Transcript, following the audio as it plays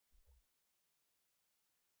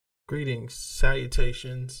Greetings,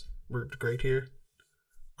 salutations. Rip the Great here.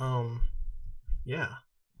 Um, yeah,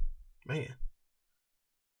 man.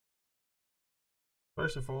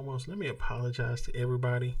 First and foremost, let me apologize to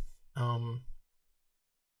everybody. Um,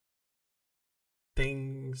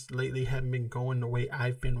 Things lately haven't been going the way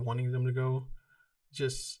I've been wanting them to go.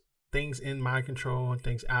 Just things in my control and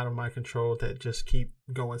things out of my control that just keep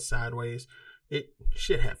going sideways. It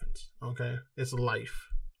shit happens. Okay, it's life.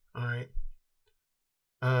 All right.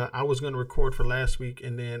 I was gonna record for last week,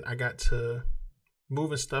 and then I got to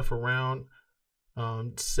moving stuff around,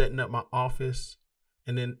 setting up my office,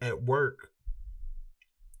 and then at work,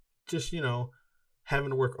 just having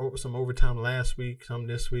to work over some overtime last week, some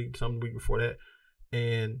this week, some the week before that,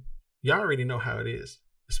 and y'all already know how it is,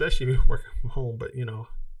 especially if you're working from home. But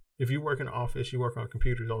if you work in an office, you work on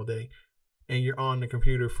computers all day, and you're on the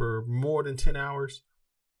computer for more than 10 hours.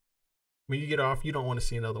 When you get off, you don't want to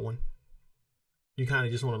see another one. You kind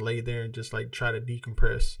of just want to lay there and just like try to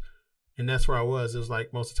decompress. And that's where I was. It was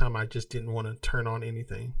like most of the time I just didn't want to turn on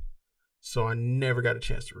anything. So I never got a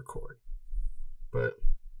chance to record. But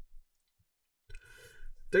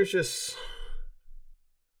there's just,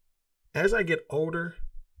 as I get older,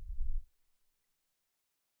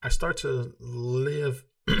 I start to live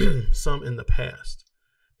some in the past.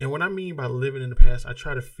 And what I mean by living in the past, I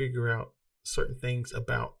try to figure out certain things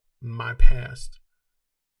about my past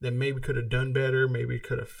that maybe could have done better, maybe it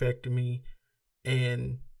could have affected me.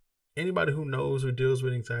 And anybody who knows or deals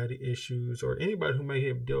with anxiety issues, or anybody who may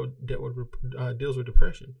have dealt with deals with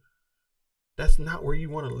depression, that's not where you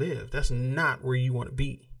want to live. That's not where you want to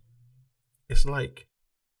be. It's like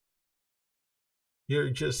you're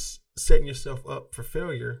just setting yourself up for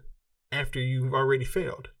failure after you've already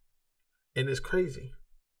failed. And it's crazy.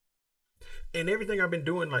 And everything I've been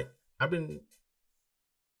doing,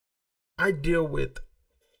 I deal with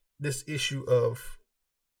this issue of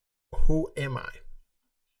who am I?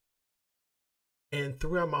 And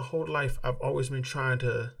throughout my whole life, I've always been trying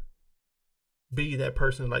to be that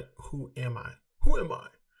person. Like, who am I? Who am I?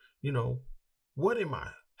 What am I?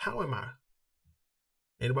 How am I?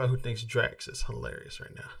 Anybody who thinks Drax is hilarious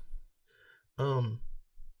right now.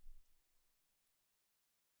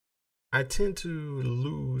 I tend to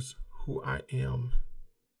lose who I am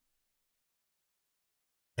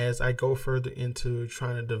as I go further into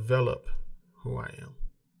trying to develop who I am.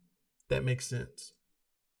 That makes sense.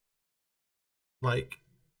 Like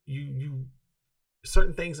you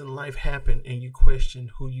certain things in life happen and you question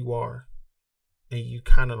who you are, and you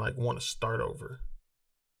kind of like want to start over.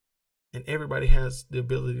 And everybody has the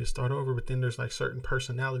ability to start over, but then there's like certain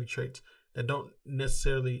personality traits that don't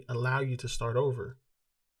necessarily allow you to start over.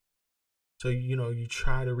 So, you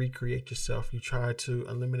try to recreate yourself. You try to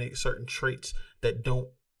eliminate certain traits that don't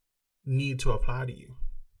need to apply to you.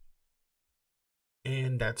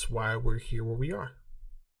 And that's why we're here where we are.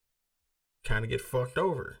 Kind of get fucked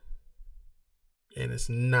over. And it's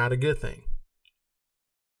not a good thing.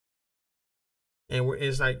 And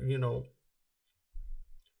it's like,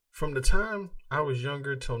 from the time I was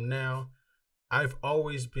younger till now, I've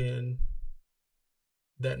always been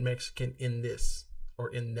that Mexican in this or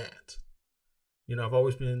in that. I've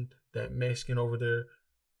always been that Mexican over there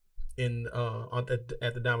at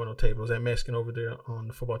the domino tables, that Mexican over there on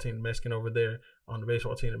the football team, the Mexican over there on the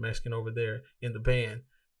baseball team, the Mexican over there in the band,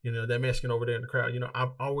 that Mexican over there in the crowd.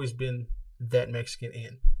 I've always been that Mexican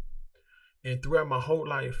in. And throughout my whole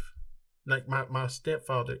life, like my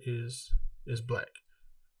stepfather is black.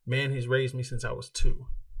 Man, he's raised me since I was 2.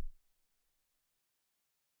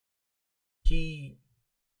 He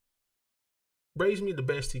raised me the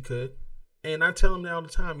best he could. And I tell him that all the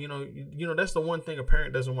time, that's the one thing a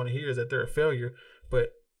parent doesn't want to hear, is that they're a failure.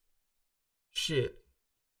 But shit,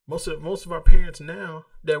 most of our parents now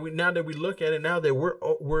that we look at it, now that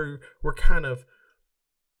we're kind of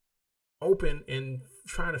open and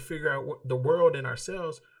trying to figure out the world and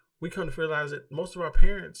ourselves, we come to realize that most of our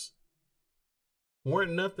parents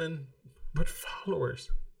weren't nothing but followers.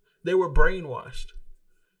 They were brainwashed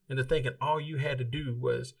into thinking all you had to do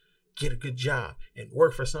was get a good job and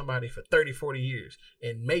work for somebody for 30, 40 years,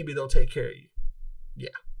 and maybe they'll take care of you. Yeah.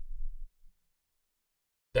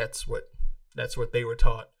 That's what they were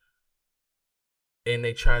taught. And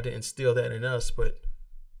they tried to instill that in us, but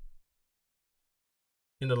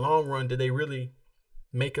in the long run, did they really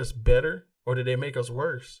make us better, or did they make us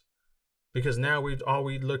worse? Because now all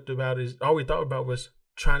we thought about was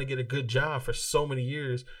trying to get a good job for so many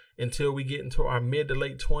years, until we get into our mid to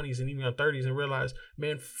late 20s and even our 30s and realize,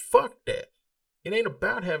 man, fuck that. It ain't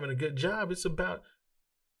about having a good job. It's about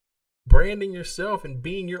branding yourself and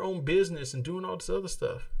being your own business and doing all this other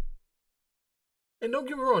stuff. And don't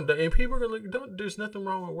get me wrong, and people are gonna look, don't. There's nothing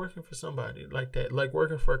wrong with working for somebody like that, like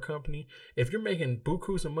working for a company. If you're making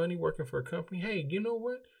bukus of money working for a company, hey, you know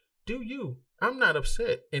what? Do you? I'm not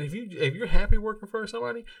upset. And if you're happy working for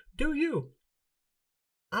somebody, do you?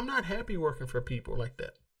 I'm not happy working for people like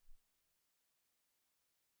that.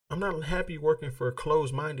 I'm not happy working for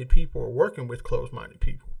closed-minded people or working with closed-minded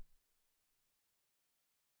people.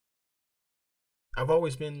 I've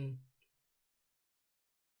always been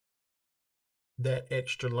that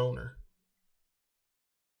extra loner.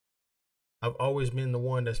 I've always been the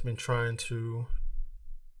one that's been trying to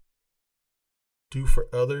do for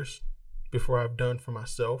others before I've done for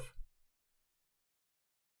myself.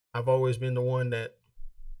 I've always been the one that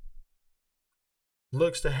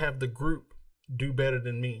looks to have the group do better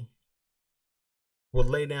than me. Will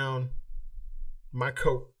lay down my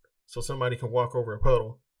coat so somebody can walk over a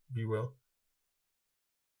puddle, if you will,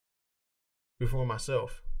 before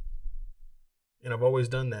myself. And I've always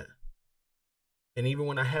done that. And even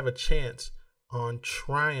when I have a chance on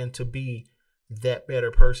trying to be that better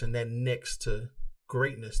person, that next to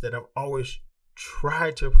greatness that I've always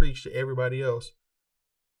tried to preach to everybody else,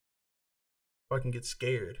 I can get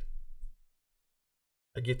scared.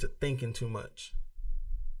 I get to thinking too much.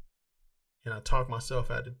 And I talk myself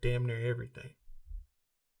out of damn near everything.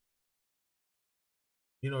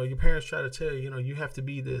 You know, your parents try to tell you, you have to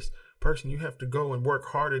be this person. You have to go and work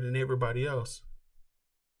harder than everybody else.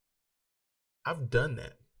 I've done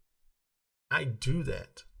that. I do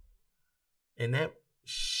that. And that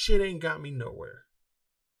shit ain't got me nowhere.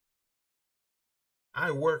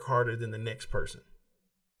 I work harder than the next person.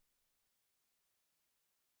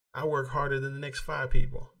 I work harder than the next 5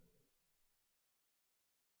 people.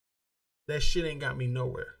 That shit ain't got me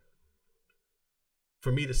nowhere.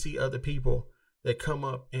 For me to see other people that come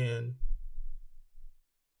up and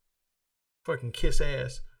fucking kiss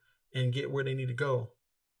ass and get where they need to go.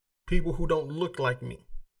 People who don't look like me.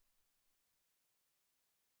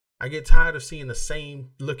 I get tired of seeing the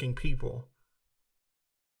same looking people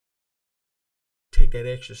take that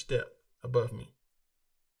extra step above me.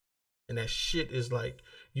 And that shit is like,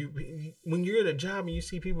 when you're at a job and you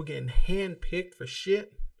see people getting handpicked for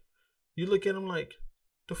shit, you look at them like,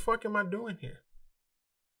 the fuck am I doing here?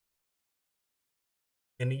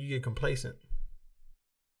 And then you get complacent.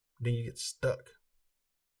 Then you get stuck.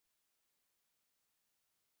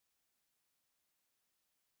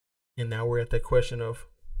 And now we're at that question of,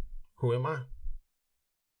 who am I?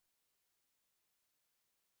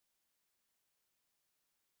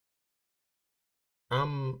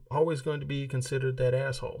 I'm always going to be considered that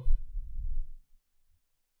asshole.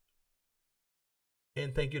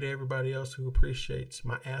 And thank you to everybody else who appreciates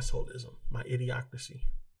my assholism, my idiocracy.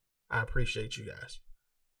 I appreciate you guys.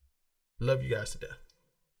 Love you guys to death.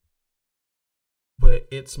 But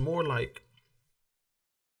it's more like,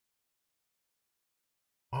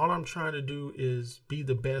 all I'm trying to do is be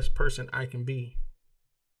the best person I can be.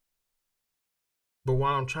 But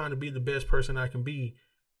while I'm trying to be the best person I can be,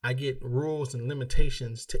 I get rules and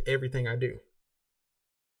limitations to everything I do.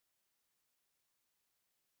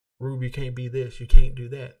 Rube, you can't be this, you can't do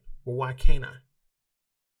that. Well, why can't I?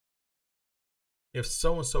 If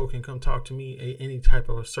so-and-so can come talk to me any type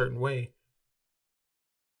of a certain way,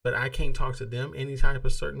 but I can't talk to them any type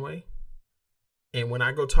of certain way, and when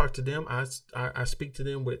I go talk to them, I speak to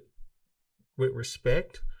them with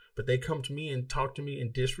respect, but they come to me and talk to me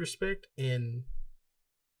in disrespect, and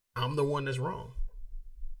I'm the one that's wrong.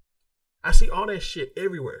 I see all that shit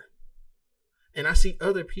everywhere. And I see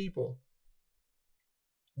other people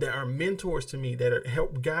that are mentors to me, that are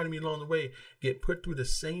help guiding me along the way, get put through the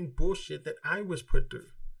same bullshit that I was put through.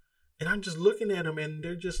 And I'm just looking at them and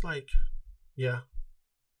they're just like, yeah.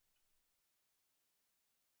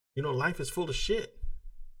 Life is full of shit.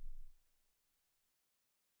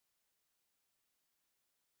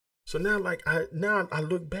 So now, I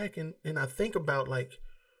look back and I think about like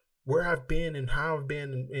where I've been and how I've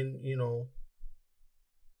been and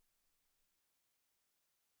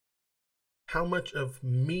how much of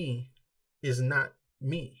me is not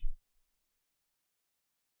me.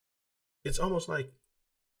 It's almost like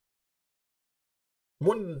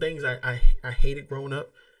one of the things I hated growing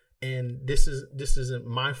up, and this isn't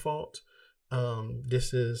my fault.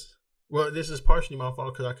 This is partially my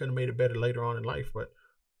fault because I could have made it better later on in life, but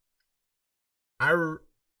I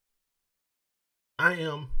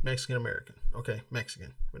am Mexican American. Okay,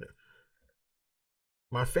 Mexican. Whatever.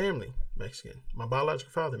 My family, Mexican. My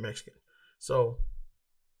biological father, Mexican. So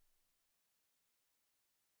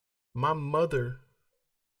my mother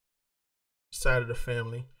side of the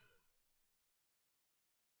family,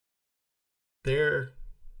 they're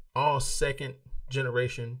all second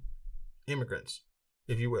generation immigrants.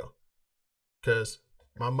 if you will, because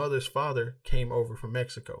my mother's father came over from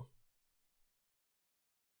Mexico.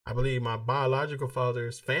 I believe my biological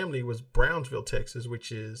father's family was Brownsville, Texas,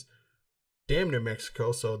 which is damn near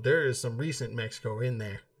Mexico. So there is some recent Mexico in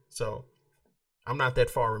there. So I'm not that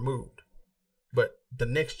far removed. But the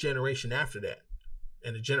next generation after that,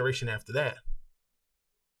 and the generation after that,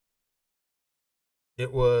 they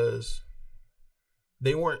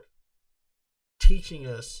weren't teaching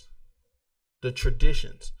us the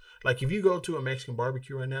traditions. Like if you go to a Mexican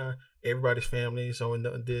barbecue right now, everybody's family is on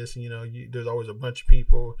this, there's always a bunch of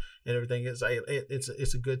people and everything. It's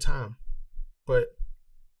a good time. But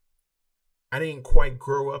I didn't quite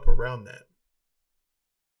grow up around that.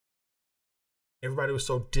 Everybody was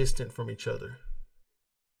so distant from each other.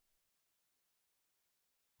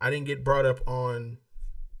 I didn't get brought up on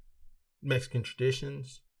Mexican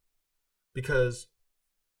traditions because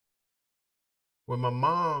when my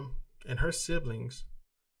mom and her siblings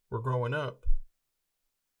were growing up,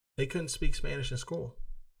 they couldn't speak Spanish in school.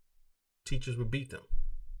 Teachers would beat them.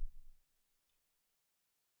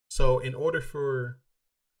 So in order for,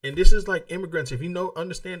 and this is like immigrants, if you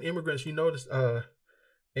understand immigrants, you notice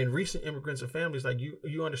in recent immigrants and families, like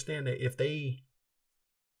you understand that if they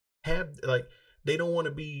have, like, they don't want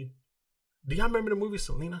to be, do y'all remember the movie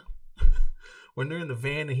Selena? When they're in the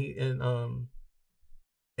van and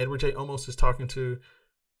Edward J. Olmos is talking to,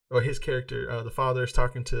 or his character, the father is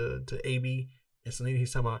talking to AB and Selena.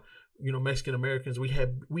 He's talking about, Mexican Americans. We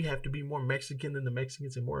have to be more Mexican than the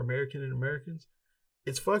Mexicans and more American than Americans.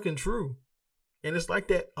 It's fucking true, and it's like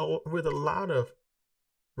that with a lot of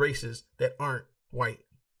races that aren't white.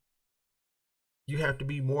 You have to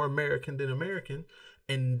be more American than American,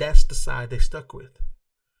 and that's the side they stuck with.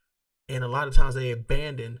 And a lot of times they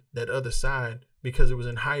abandoned that other side because it was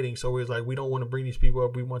in hiding. So it was like, we don't want to bring these people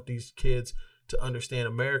up. We want these kids to understand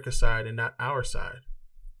America's side and not our side.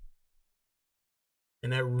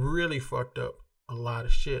 And that really fucked up a lot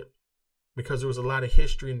of shit because there was a lot of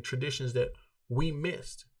history and traditions that we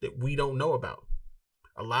missed, that we don't know about.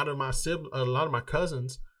 A lot of my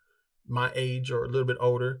cousins, my age or a little bit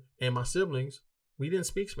older, and my siblings, we didn't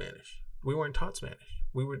speak Spanish. We weren't taught Spanish.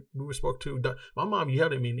 We were spoke to. My mom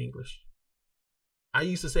yelled at me in English. I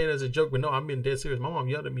used to say it as a joke, but no, I'm being dead serious. My mom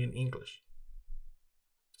yelled at me in English.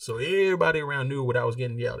 So everybody around knew what I was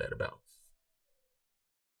getting yelled at about.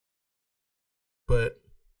 But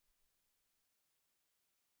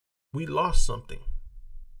we lost something.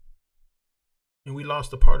 And we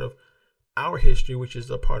lost a part of our history, which is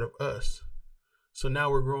a part of us. So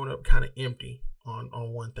now we're growing up kind of empty on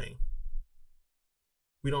one thing.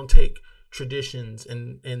 We don't take traditions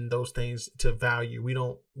and those things to value.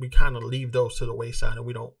 We kind of leave those to the wayside, and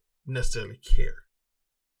we don't necessarily care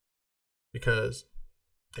because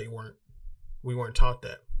we weren't taught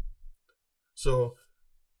that. So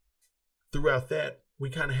throughout that, we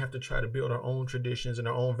kind of have to try to build our own traditions and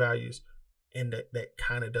our own values, and that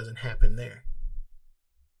kind of doesn't happen there.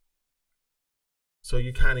 So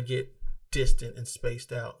you kind of get distant and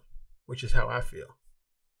spaced out, which is how I feel.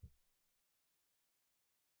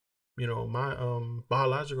 My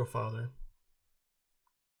biological father,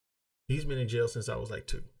 he's been in jail since I was like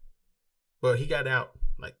 2. Well, he got out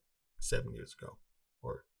like 7 years ago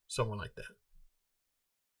or somewhere like that.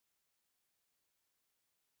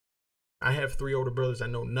 I have 3 older brothers I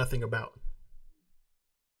know nothing about.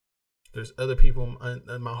 There's other people on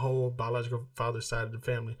my whole biological father's side of the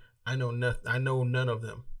family. I know nothing. I know none of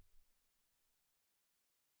them.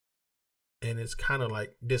 And it's kind of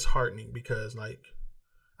like disheartening because like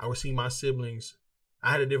I would see my siblings.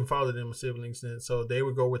 I had a different father than my siblings, and so they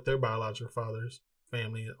would go with their biological father's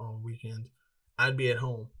family on weekends. I'd be at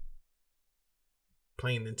home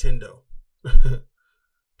playing Nintendo,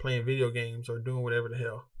 playing video games, or doing whatever the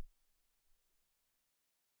hell.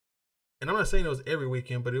 And I'm not saying it was every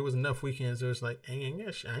weekend, but it was enough weekends. It was like, I ain't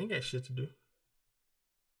got shit to do.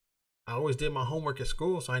 I always did my homework at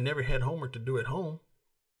school, so I never had homework to do at home.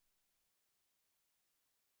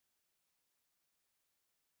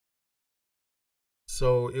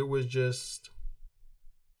 So it was just,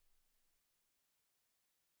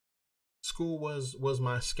 school was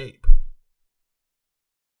my escape.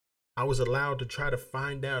 I was allowed to try to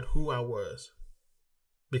find out who I was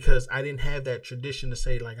because I didn't have that tradition to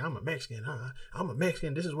say like, I'm a Mexican, I'm a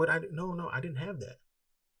Mexican. This is what I do. No, I didn't have that.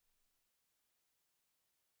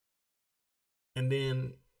 And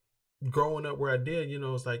then growing up where I did,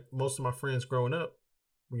 it's like most of my friends growing up,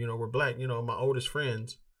 were black. My oldest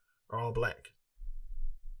friends are all black.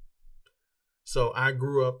 So I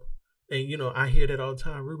grew up and, I hear that all the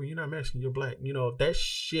time. Ruben, you're not Mexican, you're black. That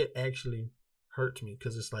shit actually hurts me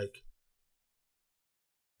because it's like,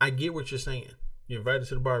 I get what you're saying. You're invited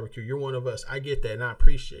to the barbecue. You're one of us. I get that and I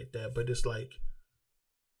appreciate that, but it's like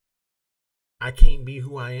I can't be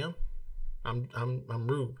who I am. I'm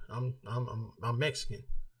rude. I'm Mexican.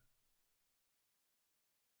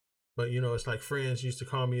 But you know, it's like friends used to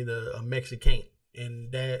call me a Mexican,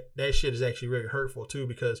 and that shit is actually really hurtful too,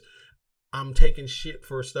 because I'm taking shit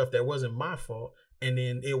for stuff that wasn't my fault, and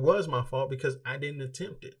then it was my fault because I didn't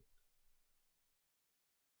attempt it.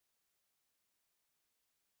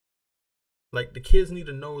 Like, the kids need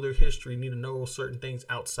to know their history, need to know certain things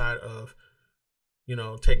outside of, you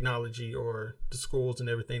know, technology or the schools and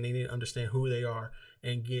everything. They need to understand who they are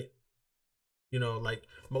and get, you know, like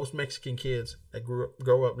most Mexican kids that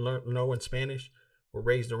grow up knowing Spanish were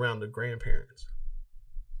raised around their grandparents.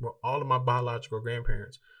 Well, all of my biological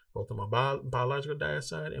grandparents, both on my biological dad's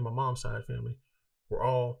side and my mom's side family, were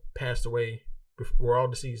all passed away. Were all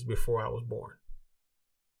deceased before I was born.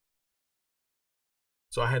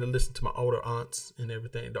 So I had to listen to my older aunts and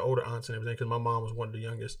everything, because my mom was one of the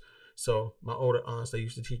youngest. So my older aunts, they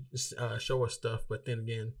used to show us stuff, but then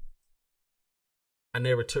again, I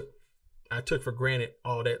took for granted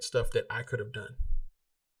all that stuff that I could have done.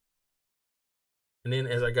 And then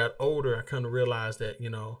as I got older, I kind of realized that,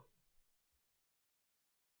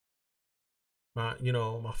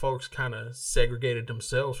 my folks kind of segregated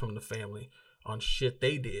themselves from the family on shit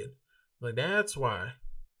they did. Like, that's why.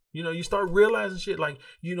 You start realizing shit like,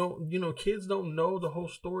 kids don't know the whole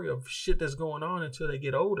story of shit that's going on until they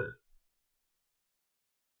get older.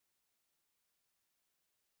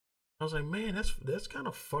 I was like, man, that's kind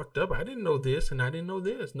of fucked up. I didn't know this and I didn't know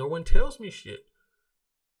this. No one tells me shit.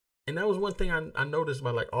 And that was one thing I noticed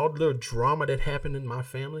about, like, all the little drama that happened in my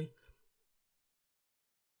family.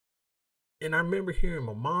 And I remember hearing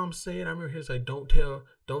my mom say it. I remember hearing like, don't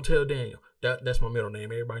tell Daniel. That's my middle name.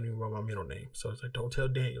 Everybody knew about my middle name. So it's like, don't tell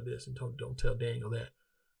Daniel this and don't tell Daniel that.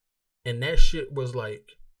 And that shit was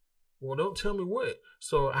like, well, don't tell me what.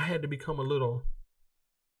 So I had to become a little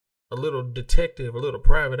detective, a little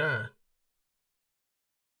private eye.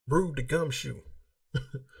 Rude the gumshoe.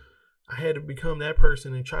 I had to become that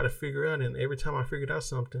person and try to figure out. And every time I figured out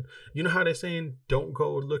something, you know how they're saying, don't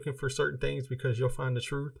go looking for certain things because you'll find the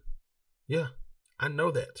truth? Yeah, I know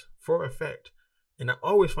that for a fact. And I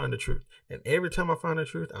always find the truth. And every time I find the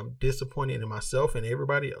truth, I'm disappointed in myself and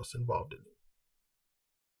everybody else involved in it.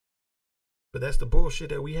 But that's the bullshit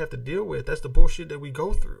that we have to deal with. That's the bullshit that we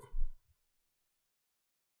go through.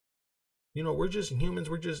 We're just humans.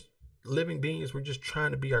 We're just living beings. We're just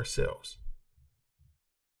trying to be ourselves.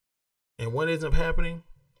 And what ends up happening?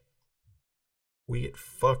 We get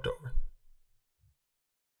fucked over.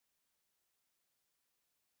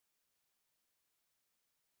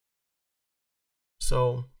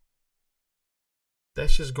 So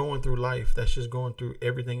that's just going through life. That's just going through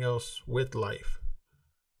everything else with life.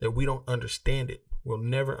 That we don't understand it. We'll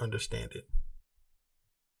never understand it.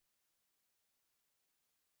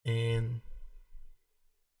 And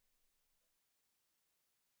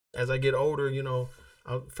as I get older,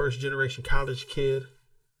 I'm first generation college kid.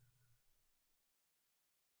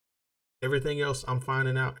 Everything else I'm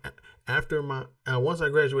finding out after once I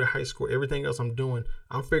graduated high school, everything else I'm doing,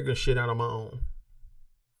 I'm figuring shit out on my own.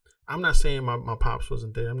 I'm not saying my pops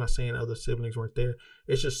wasn't there. I'm not saying other siblings weren't there.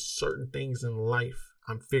 It's just certain things in life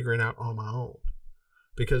I'm figuring out on my own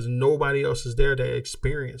because nobody else is there to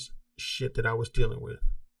experience shit that I was dealing with.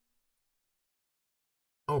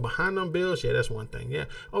 Oh, behind them bills? Yeah, that's one thing. Yeah.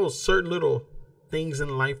 Oh, certain little things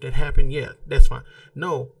in life that happen? Yeah, that's fine.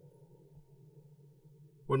 No.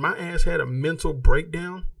 When my ass had a mental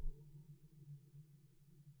breakdown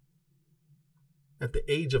at the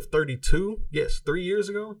age of 32, yes,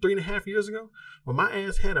 3.5 years ago, when my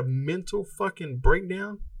ass had a mental fucking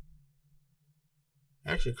breakdown,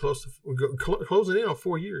 actually closing in on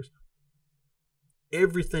 4 years,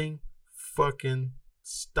 everything fucking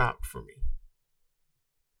stopped for me.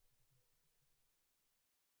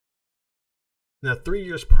 Now, 3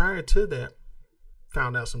 years prior to that,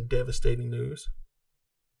 found out some devastating news.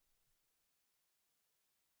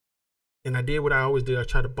 And I did what I always do. I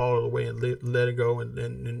tried to ball it away and let it go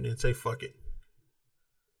and say, fuck it.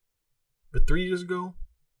 But 3 years ago,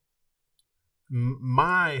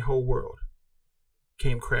 my whole world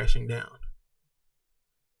came crashing down.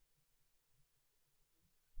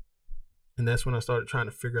 And that's when I started trying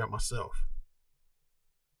to figure out myself.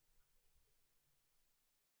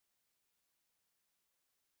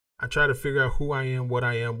 I try to figure out who I am, what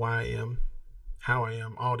I am, why I am, how I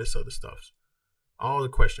am, all this other stuff. All the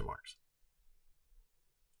question marks.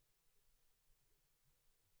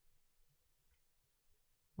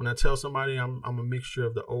 When I tell somebody I'm a mixture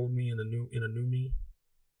of the old me and the new me,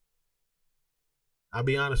 I'll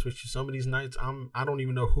be honest with you. Some of these nights, I don't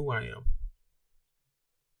even know who I am.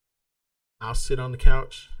 I'll sit on the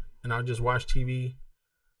couch and I'll just watch TV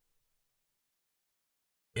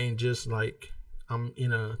and just like I'm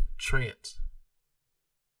in a trance.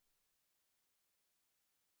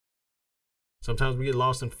 Sometimes we get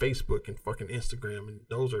lost in Facebook and fucking Instagram, and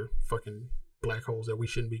those are fucking black holes that we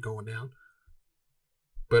shouldn't be going down.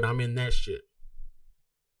 But I'm in that shit.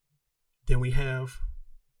 Then we have,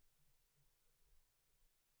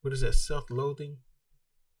 what is that, self-loathing?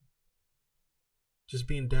 Just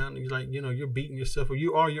being down, and you're like, you're beating yourself, or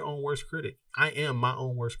you are your own worst critic. I am my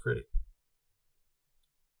own worst critic.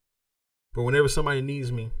 But whenever somebody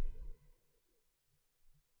needs me,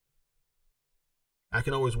 I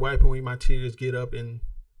can always wipe away my tears, get up and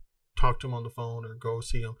talk to them on the phone or go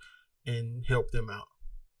see them and help them out.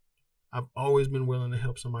 I've always been willing to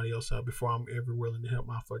help somebody else out before I'm ever willing to help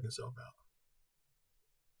my fucking self out.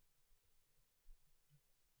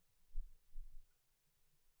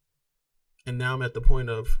 And now I'm at the point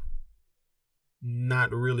of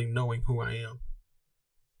not really knowing who I am.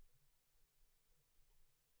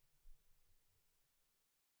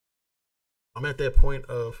 I'm at that point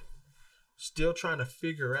of still trying to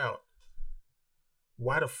figure out,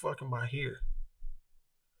 why the fuck am I here?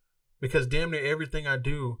 Because damn near everything I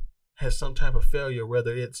do has some type of failure,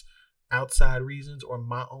 whether it's outside reasons or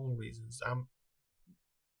my own reasons. I'm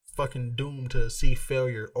fucking doomed to see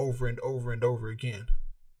failure over and over and over again.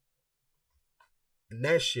 And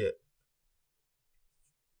that shit,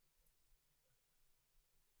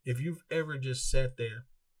 if you've ever just sat there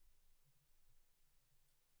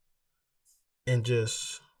and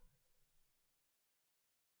just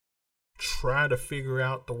try to figure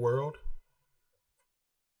out the world,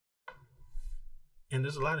 and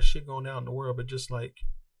there's a lot of shit going on in the world, but just like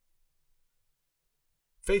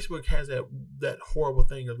Facebook has that horrible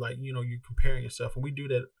thing of like, you're comparing yourself, and we do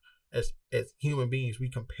that as human beings. We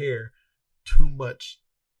compare too much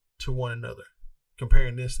to one another,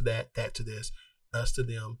 comparing this to that to this, us to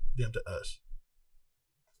them to us,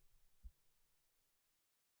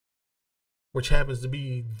 which happens to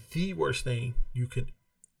be the worst thing you could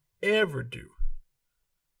ever do.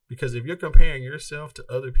 Because if you're comparing yourself to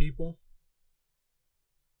other people,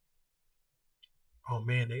 oh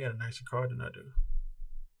man, they got a nicer car than I do.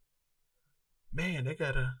 Man, they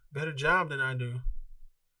got a better job than I do.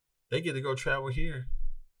 They get to go travel here.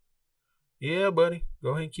 Yeah, buddy,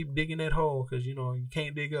 go ahead and keep digging that hole, because you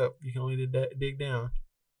can't dig up. You can only dig down.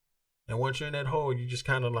 And once you're in that hole, you just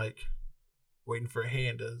kind of like waiting for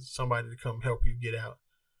somebody to come help you get out.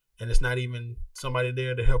 And it's not even somebody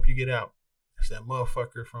there to help you get out. It's that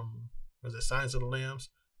motherfucker from, was it Silence of the Lambs?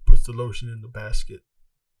 Puts the lotion in the basket.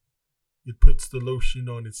 It puts the lotion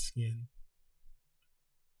on its skin.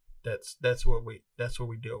 That's what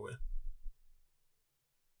we deal with.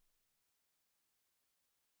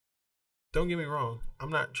 Don't get me wrong. I'm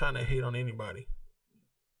not trying to hate on anybody.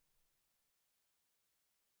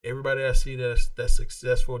 Everybody I see that's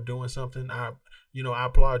successful doing something, I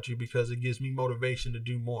applaud you, because it gives me motivation to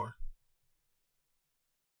do more.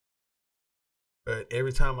 But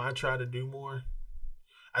every time I try to do more,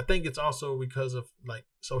 I think it's also because of like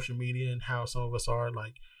social media and how some of us are,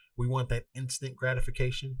 like, we want that instant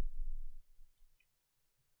gratification.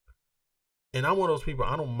 And I'm one of those people,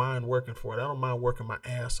 I don't mind working for it. I don't mind working my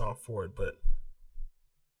ass off for it, but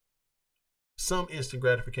some instant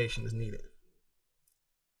gratification is needed.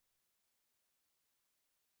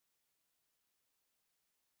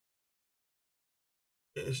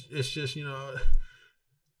 It's just,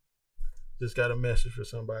 just got a message for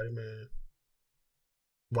somebody, man.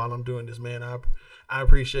 While I'm doing this, man, I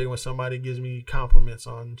appreciate when somebody gives me compliments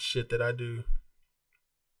on shit that I do.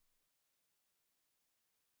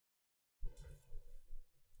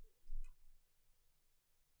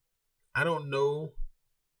 I don't know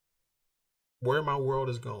where my world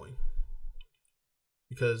is going,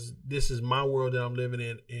 because this is my world that I'm living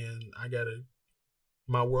in, and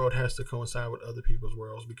my world has to coincide with other people's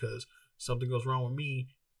worlds, because something goes wrong with me,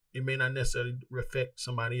 it may not necessarily affect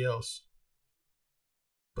somebody else.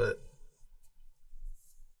 But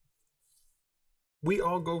we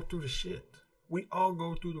all go through the shit. We all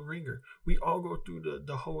go through the ringer. We all go through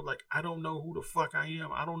the whole, like, I don't know who the fuck I am.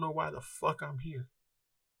 I don't know why the fuck I'm here.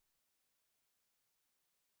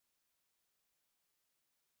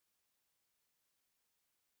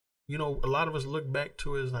 A lot of us look back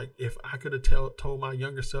to it as like, if I could have told my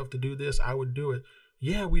younger self to do this, I would do it.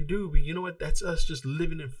 Yeah, we do. But you know what? That's us just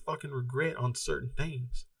living in fucking regret on certain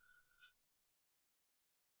things.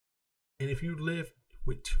 And if you live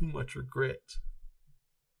with too much regret,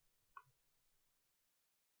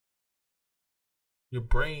 your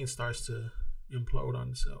brain starts to, implode on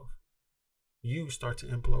itself. You start to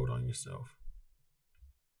implode on yourself.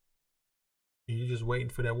 And you're just waiting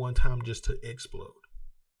for that one time just to explode.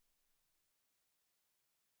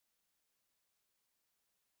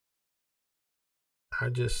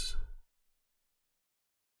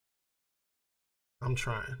 I'm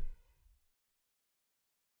trying.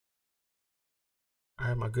 I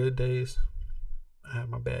have my good days. I have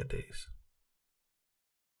my bad days.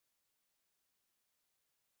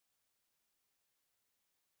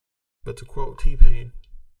 But to quote T-Pain,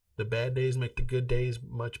 the bad days make the good days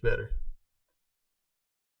much better.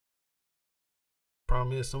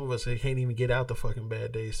 Problem is, some of us can't even get out the fucking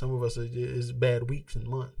bad days. Some of us is bad weeks and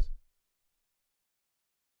months.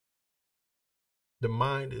 The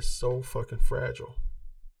mind is so fucking fragile.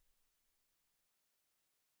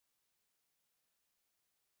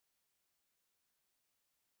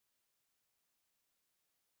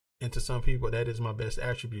 And to some people, that is my best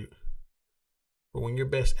attribute. But when your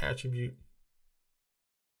best attribute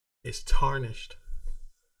is tarnished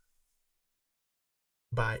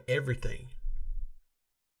by everything,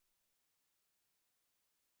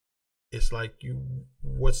 it's like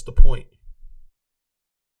what's the point?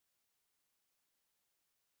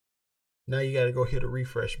 Now you got to go hit a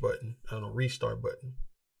refresh button, a restart button.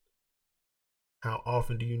 How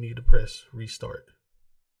often do you need to press restart?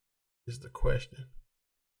 Is the question.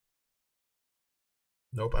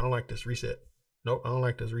 Nope, I don't like this reset. Nope, I don't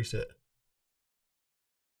like this reset.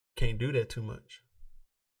 Can't do that too much.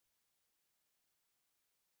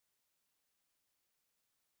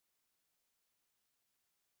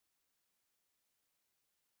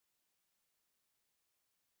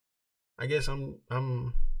 I guess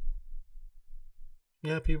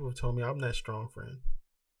yeah, people have told me I'm that strong friend.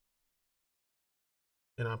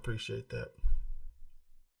 And I appreciate that.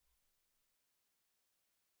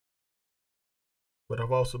 But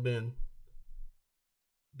I've also been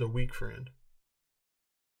the weak friend.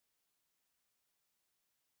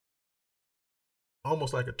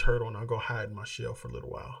 Almost like a turtle, and I'll go hide in my shell for a little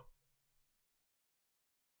while.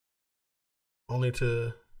 Only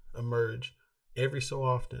to emerge every so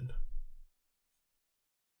often.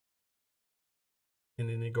 And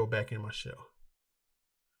then go back in my shell.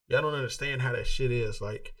 Y'all don't understand how that shit is.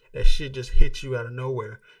 Like, that shit just hits you out of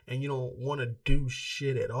nowhere, and you don't want to do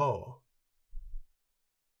shit at all.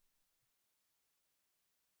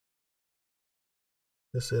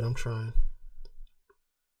 That's it, I'm trying.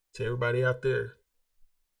 To everybody out there,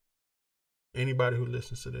 anybody who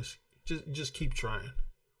listens to this, just keep trying.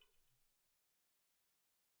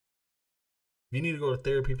 If you need to go to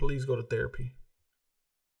therapy, please go to therapy.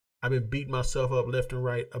 I've been beating myself up left and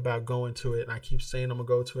right about going to it, and I keep saying I'm gonna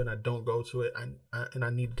go to it, and I don't go to it, and I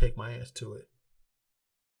need to take my ass to it.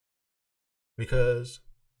 Because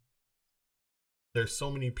there's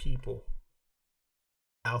so many people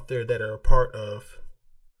out there that are a part of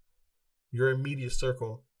your immediate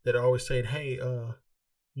circle that are always saying, hey,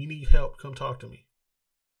 you need help, come talk to me.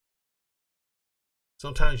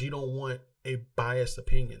 Sometimes you don't want a biased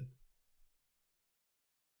opinion.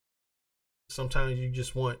 Sometimes you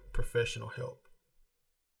just want professional help.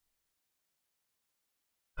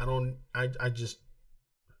 A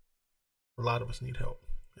lot of us need help,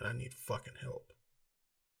 and I need fucking help.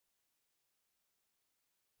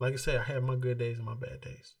 Like I said, I have my good days and my bad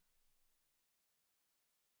days.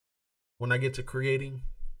 When I get to creating,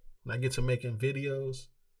 when I get to making videos,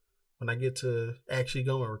 when I get to actually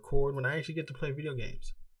go and record, when I actually get to play video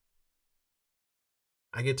games,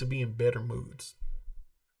 I get to be in better moods.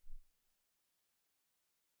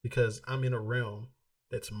 Because I'm in a realm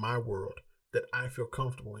that's my world, that I feel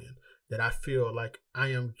comfortable in, that I feel like I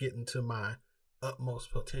am getting to my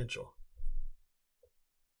utmost potential.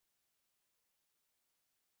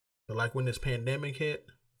 But like when this pandemic hit,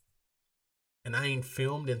 and I ain't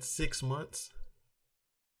filmed in 6 months,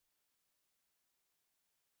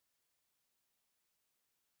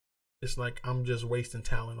 it's like I'm just wasting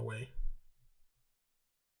talent away.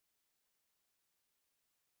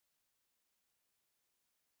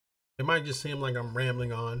 It might just seem like I'm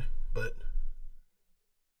rambling on, but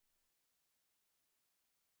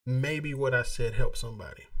maybe what I said helped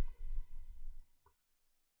somebody.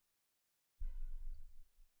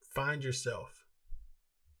 Find yourself.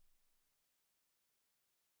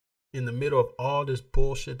 In the middle of all this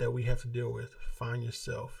bullshit that we have to deal with, find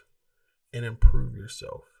yourself and improve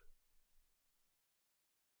yourself.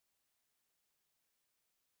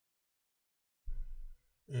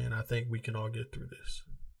 And I think we can all get through this.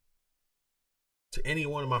 To any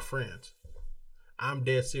one of my friends, I'm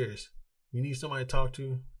dead serious. You need somebody to talk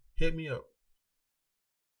to, hit me up.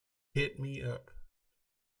 Hit me up.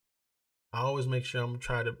 I always make sure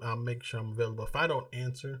I'll make sure I'm available. If I don't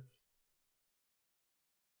answer,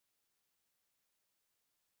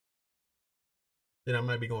 then I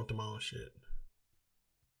might be going through my own shit.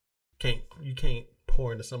 You can't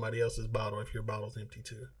pour into somebody else's bottle if your bottle's empty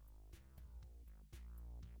too.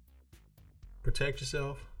 Protect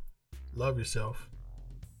yourself, love yourself,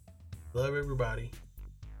 love everybody,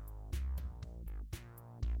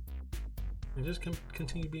 and just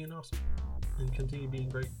continue being awesome and continue being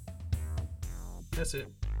great. That's it.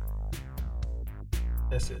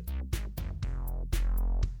 That's it.